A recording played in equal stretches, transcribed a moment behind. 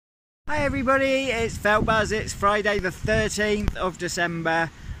Hi everybody, it's Feltbuzz. It's Friday the 13th of December.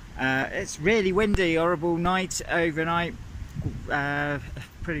 It's really windy, horrible night overnight.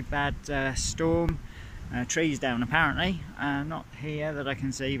 Pretty bad storm. Trees down apparently. Not here that I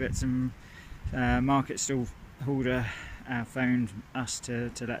can see, but some market stall holder phoned us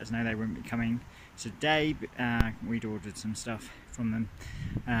to let us know they wouldn't be coming today. We'd ordered some stuff from them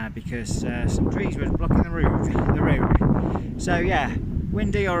because some trees were blocking the road. So yeah,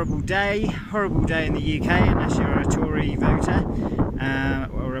 windy, horrible day in the UK unless you're a Tory voter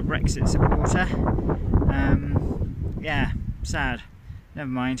or a Brexit supporter. Yeah, sad. Never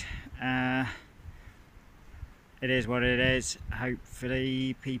mind. It is what it is.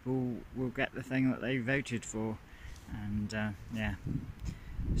 Hopefully people will get the thing that they voted for, and yeah,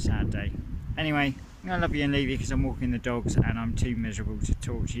 sad day. Anyway, I'm gonna love you and leave you because I'm walking the dogs and I'm too miserable to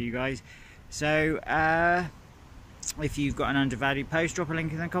talk to you guys. So if you've got an undervalued post, drop a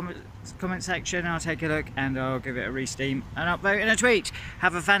link in the comment section. I'll take a look and I'll give it a re-steam, an upvote and a tweet.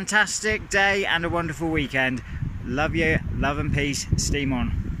 Have a fantastic day and a wonderful weekend. Love you, love and peace, steam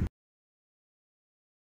on.